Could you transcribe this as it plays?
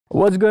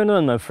What's going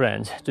on, my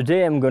friends?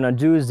 Today I'm gonna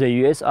do the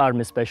US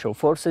Army Special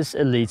Forces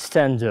Elite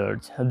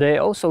Standard. They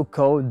also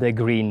call the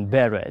Green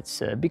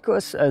Berets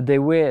because they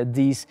wear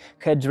this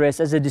headdress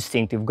as a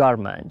distinctive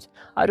garment.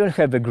 I don't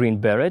have a green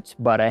beret,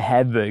 but I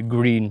have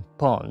green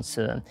pants.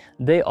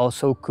 They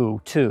also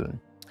cool too.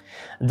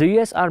 The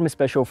US Army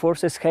Special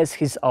Forces has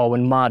his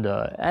own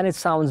motto, and it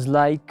sounds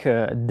like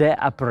de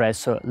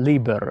oppresso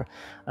liber,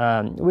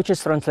 which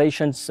is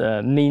translations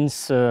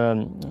means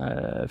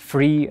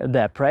free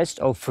the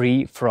oppressed or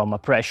free from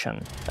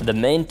oppression. The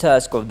main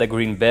task of the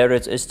Green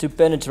Berets is to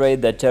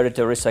penetrate the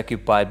territories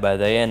occupied by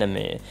the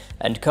enemy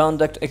and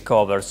conduct a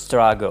covert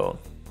struggle.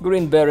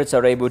 Green Berets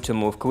are able to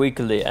move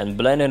quickly and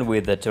blend in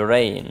with the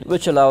terrain,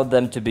 which allowed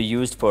them to be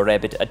used for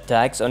rapid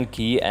attacks on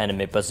key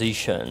enemy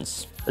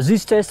positions.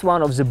 This tests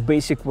one of the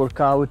basic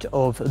workout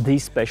of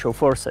these special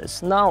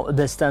forces. Now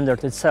the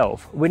standard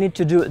itself. We need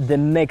to do the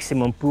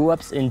maximum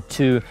pull-ups in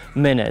 2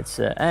 minutes,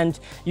 and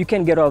you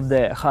can get off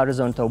the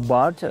horizontal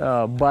bar,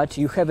 but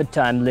you have a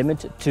time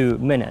limit 2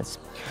 minutes.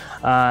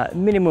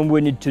 Minimum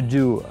we need to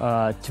do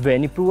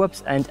 20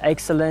 pull-ups and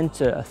excellent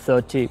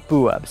 30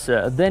 pull-ups.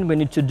 Then we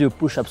need to do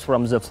push-ups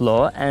from the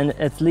floor and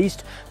at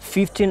least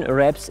 15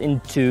 reps in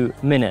 2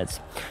 minutes.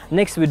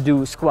 Next we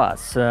do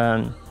squats.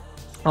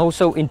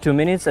 Also in 2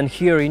 minutes, and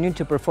here you need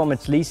to perform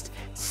at least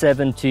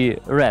 70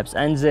 reps.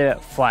 And the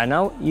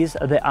final is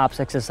the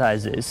abs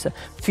exercises,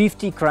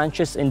 50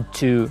 crunches in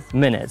 2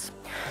 minutes.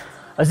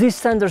 This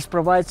standard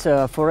provides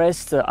for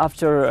rest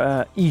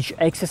after each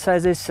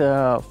exercises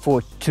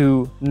for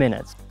 2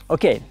 minutes.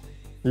 Okay,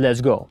 let's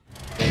go.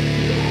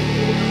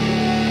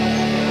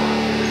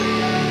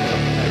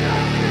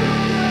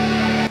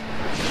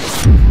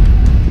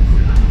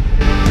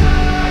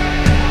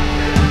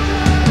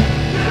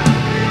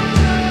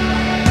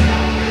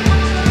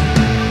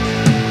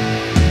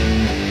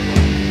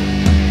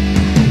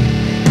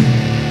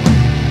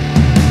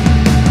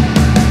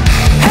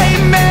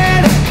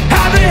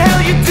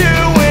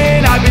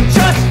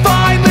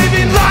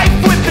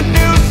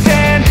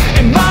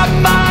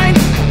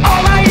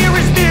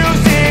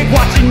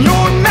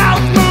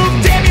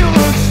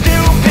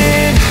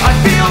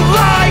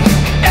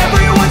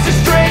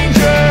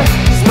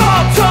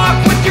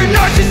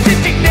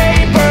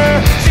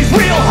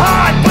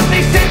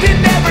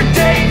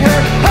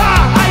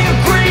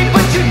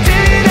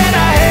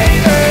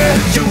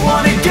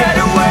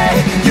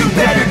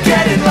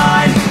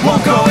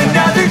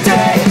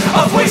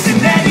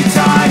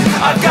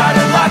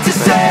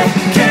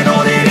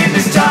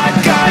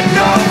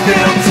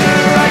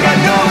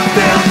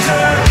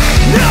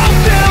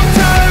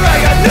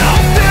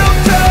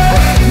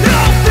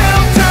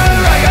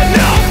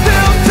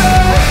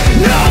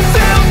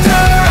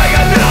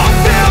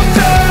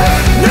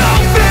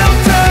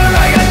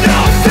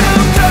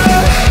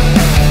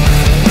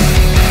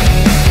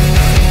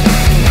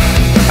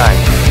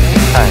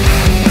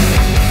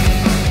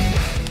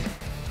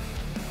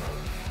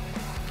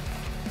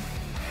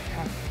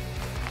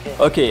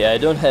 Okay, I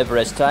don't have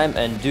rest time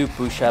and do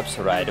push-ups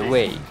right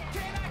away.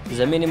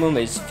 The minimum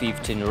is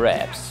 15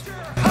 reps.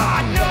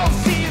 I know,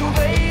 see you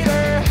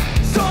later.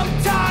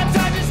 Sometimes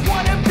I just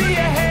wanna be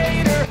a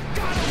hater.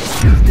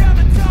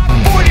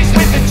 40s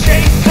with the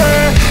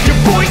chaser. Your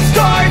voice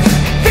starts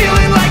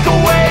feeling like a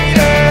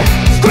waiter.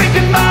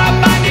 Scraping my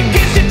mind and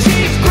gives you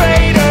cheese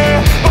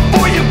grater.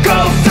 Before you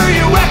go, sir,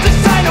 you have to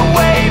sign a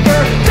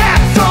waiver.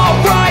 That's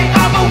alright,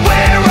 I'm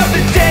aware of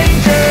the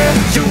danger.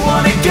 You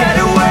wanna get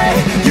away?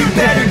 You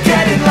better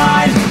get in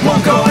line.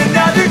 Won't go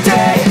another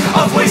day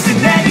of wasting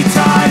any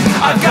time.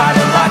 I've got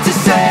a lot to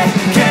say,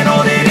 can't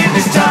hold it in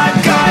this time.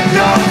 Got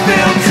no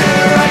filter,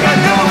 I got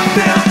no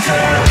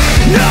filter.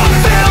 No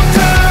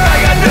filter, I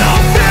got no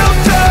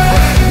filter.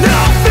 No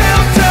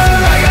filter,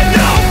 I got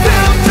no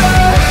filter.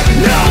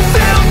 No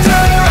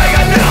filter, I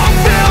got no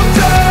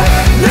filter.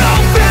 No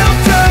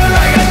filter,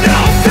 I got no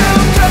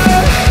filter.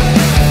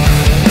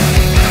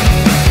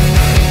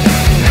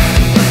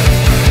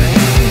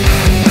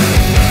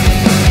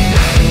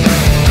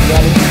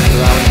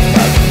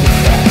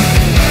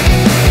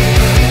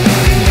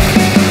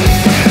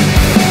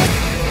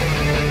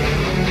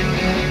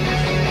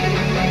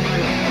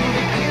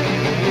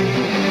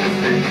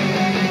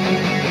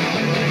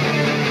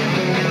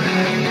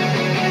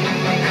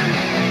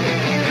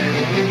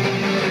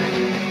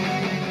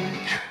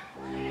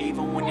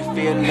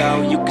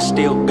 You can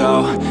still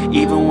go.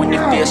 Even when you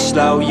feel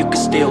slow, you can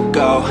still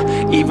go.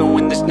 Even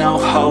when there's no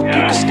hope, you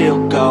can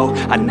still go.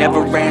 I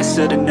never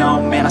answer to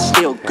no, man, I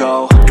still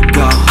go.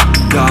 Go,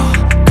 go,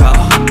 go,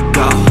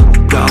 go,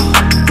 go,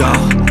 go,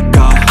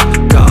 go,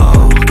 go, go,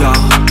 go,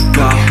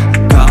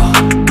 go,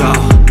 go,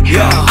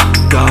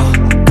 go,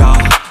 go,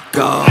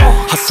 go.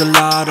 Hustle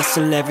hard,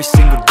 hustle every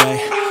single day.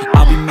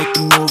 I'll be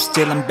making moves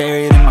till I'm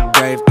buried in my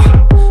grave.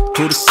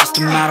 To the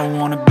system, I don't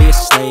wanna be a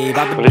slave.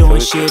 I've been doing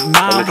shit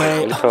my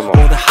way,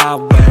 or the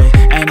highway.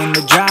 And in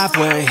the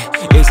driveway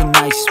is a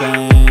nice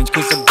range,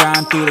 cause I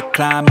grind through the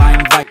climb, I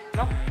invite.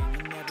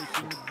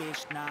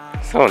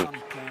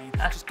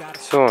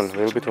 Soon,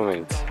 will be 2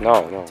 minutes.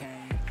 No.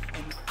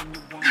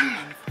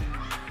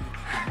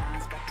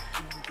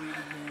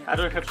 I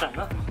don't have time,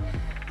 no?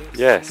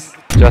 Yes,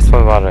 just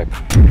for 1 rep.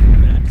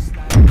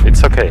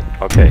 It's okay.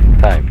 Okay,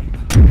 time.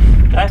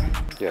 Time?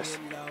 Yes.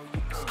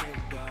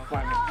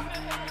 1 minute.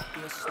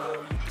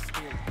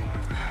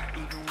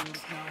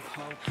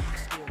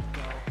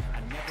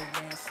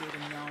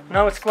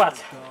 Now it's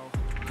squat.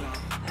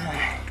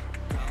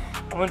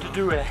 I want to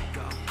do a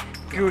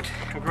good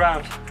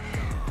ground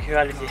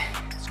quality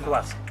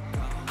squat.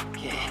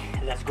 Okay,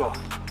 let's go.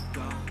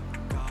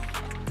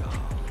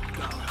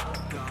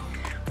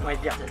 My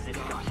God, that's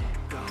difficult.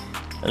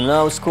 And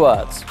now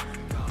squats.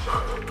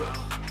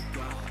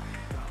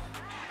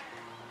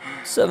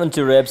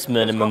 70 reps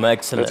minimum,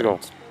 excellent. Let's go.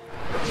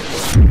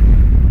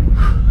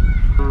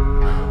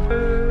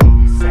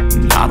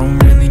 I don't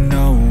really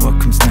know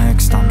what comes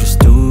next. I'm just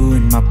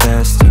doing my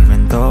best,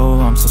 even though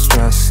I'm so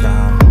stressed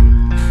out.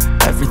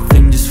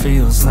 Everything just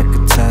feels like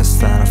a test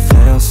that I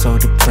fail, so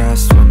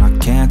depressed when I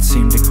can't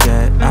seem to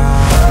get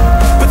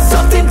out. But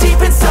something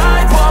deep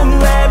inside won't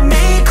let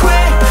me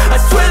quit. I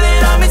swear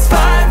that I'm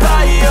inspired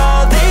by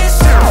all this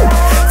shit.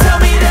 Tell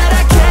me that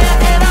I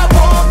can and I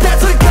won't.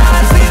 That's what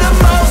guides me the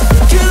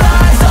most. Your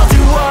lies, I'll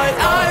do what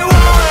I want.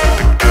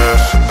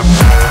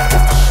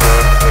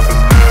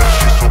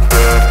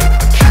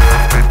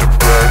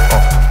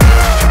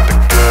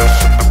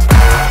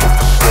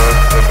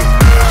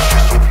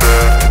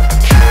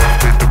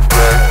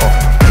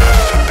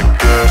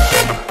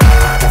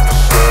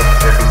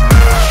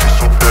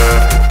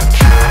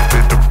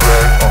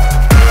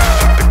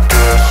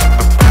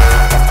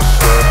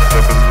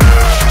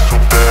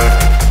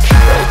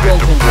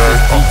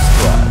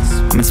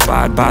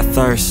 By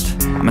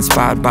thirst, I'm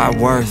inspired by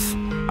worth.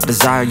 I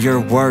desire your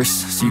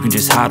worst, so you can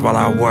just hide while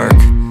I work.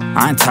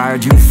 I ain't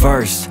tired, you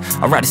first.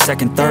 I'll write a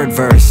second, third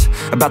verse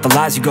about the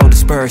lies you go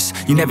disperse.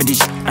 You never did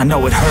shit, I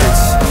know it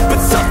hurts. But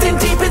something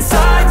deep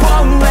inside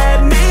won't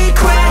let me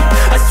quit.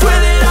 I swear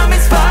that I'm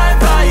inspired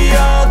by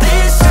all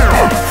this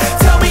shit.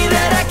 Tell me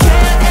that I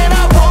can and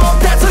I won't.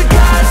 That's what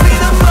guides me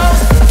the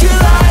most. Your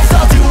lies,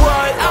 I'll do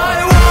what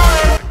I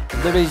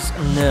want. There is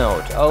a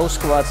note, all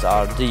squats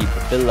are deep,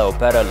 below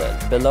parallel,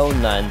 below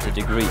 90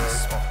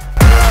 degrees.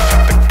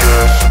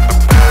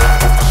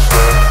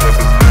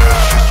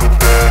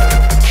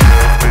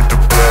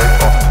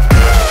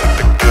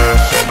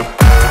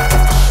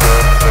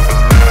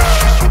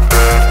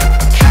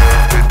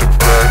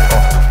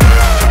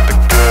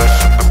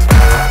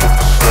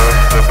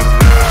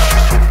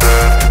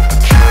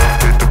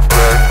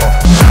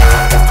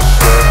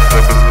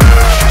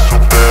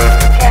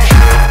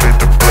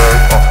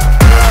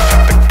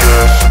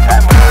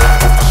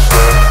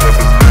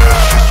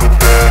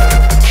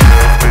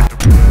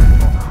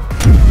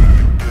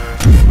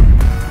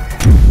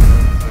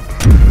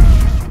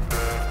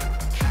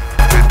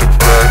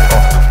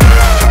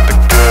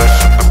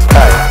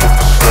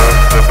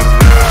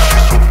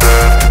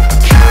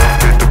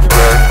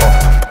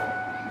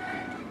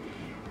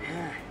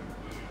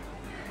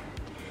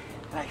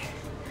 Like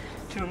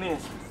 2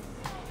 minutes.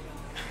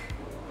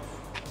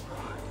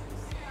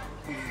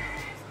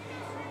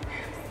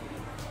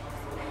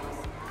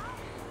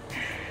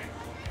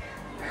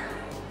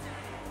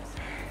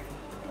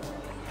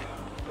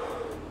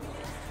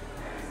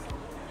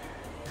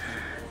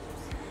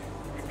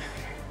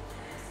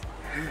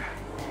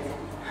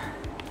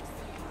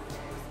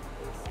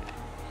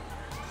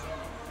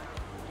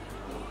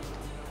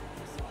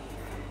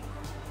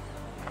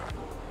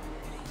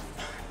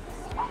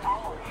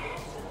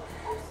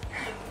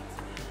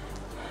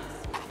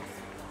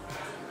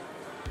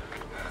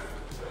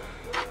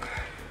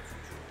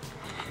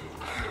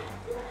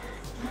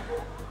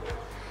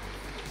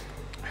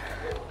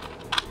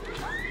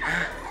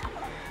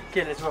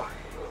 Okay, let's go.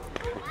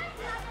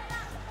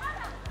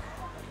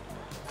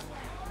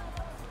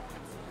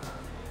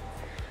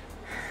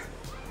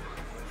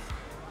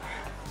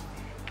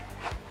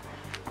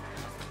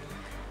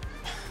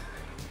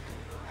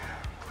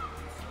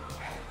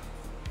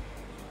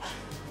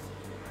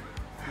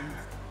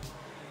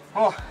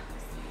 Oh,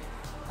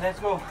 let's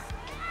go.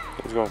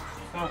 Let's go.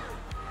 Oh,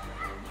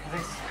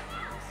 this.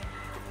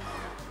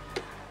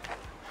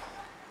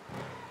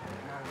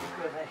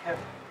 Because I have.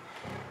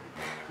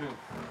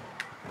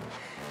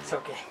 It's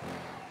okay.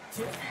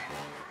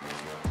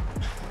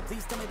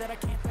 Please tell me that I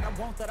can't, that I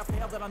won't, that I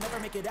fail, that I'll never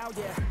make it out,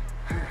 yeah.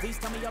 Please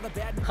tell me all the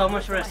bad. How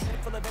much rest?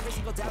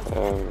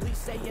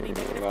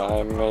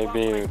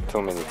 Maybe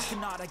 2 minutes.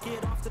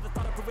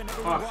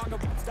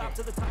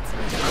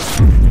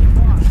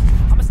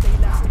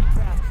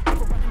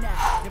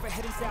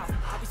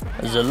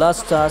 The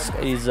last task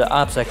is the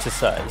abs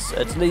exercise,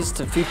 at least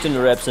 15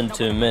 reps in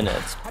 2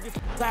 minutes.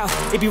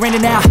 It be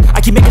raining now, I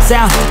keep making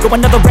sound, go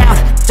another round,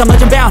 I'm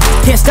legend bound,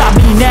 can't stop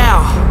me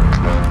now.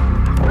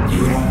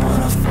 You don't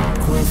wanna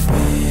fuck with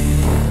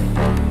me,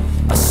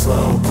 a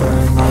slow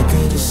burn like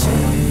a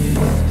disease.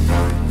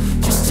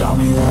 Just tell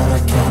me that I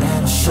can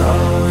and I'll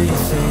show you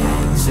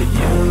things that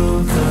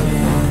you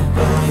couldn't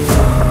believe.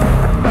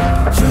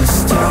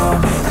 Just tell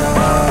me that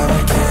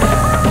I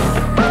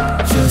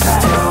can,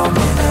 just tell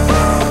me that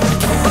I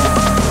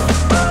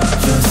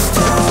can, just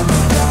tell me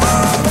that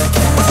I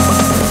can.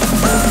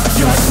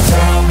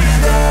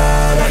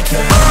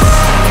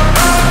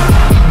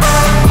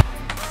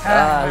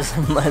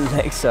 My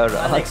legs are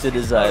out to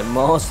the side.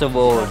 Most of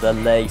all, the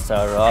legs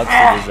are out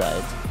to the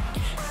side.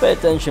 Pay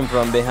attention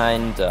from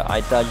behind.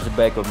 I touch the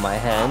back of my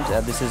hand.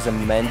 This is a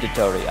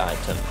mandatory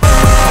item.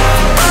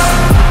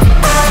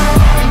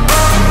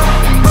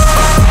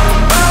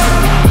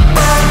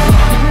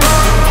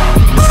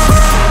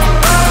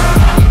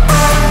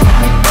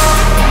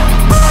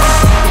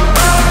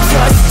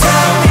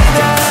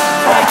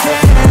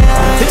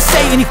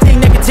 Anything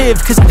negative,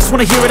 cause I just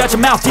wanna hear it out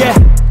your mouth, yeah.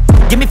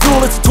 Give me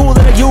fuel, it's a tool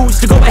that I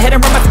use to go ahead and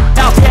run my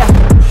mouth, yeah.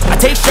 I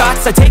take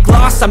shots, I take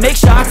loss, I make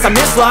shots, I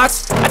miss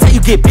lots. That's how you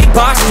get big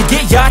box, you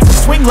get yachts, you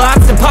swing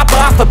lots and pop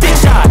off a big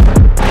shot.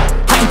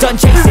 I ain't done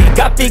chasing,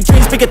 got big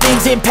dreams, bigger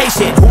things,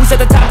 impatient. Who's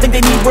at the top think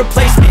they need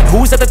replacement?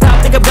 Who's at the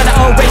top think I'm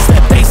gonna erase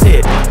them? Face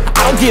it,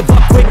 I don't give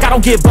up quick, I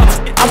don't give up,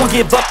 I won't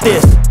give up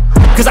this.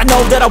 Cause I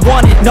know that I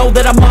want it, know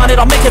that I'm on it,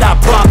 I'll make it, I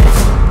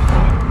promise.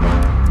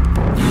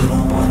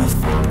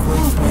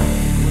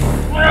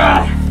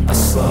 A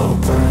slow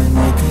burn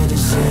like a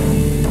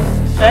disease.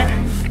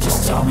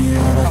 Just tell me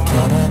that I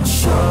can and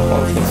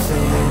show you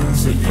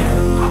things that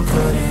you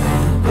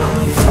couldn't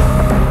believe.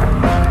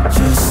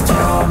 Just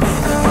tell me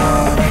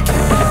that I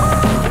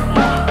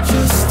can.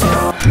 Just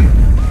tell me.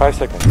 5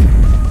 seconds.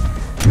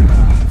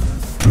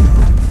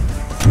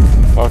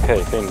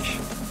 Okay, finish.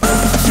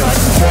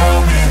 Just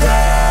tell me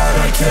that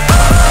I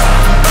can.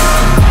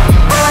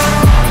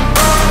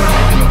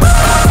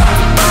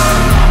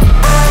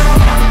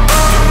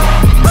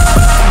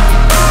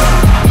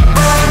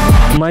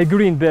 My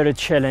green beret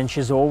challenge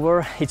is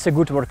over. It's a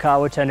good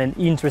workout and an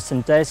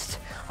interesting test.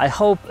 I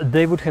hope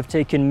they would have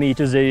taken me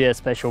to the US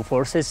Special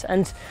Forces.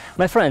 And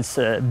my friends,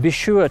 be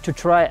sure to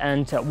try,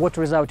 and what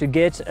result you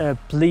get,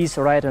 please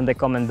write in the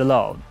comment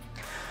below.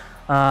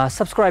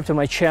 Subscribe to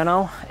my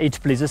channel,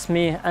 it pleases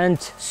me, and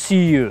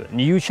see you.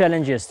 New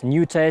challenges,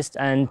 new tests,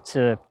 and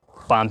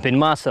pumping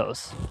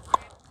muscles.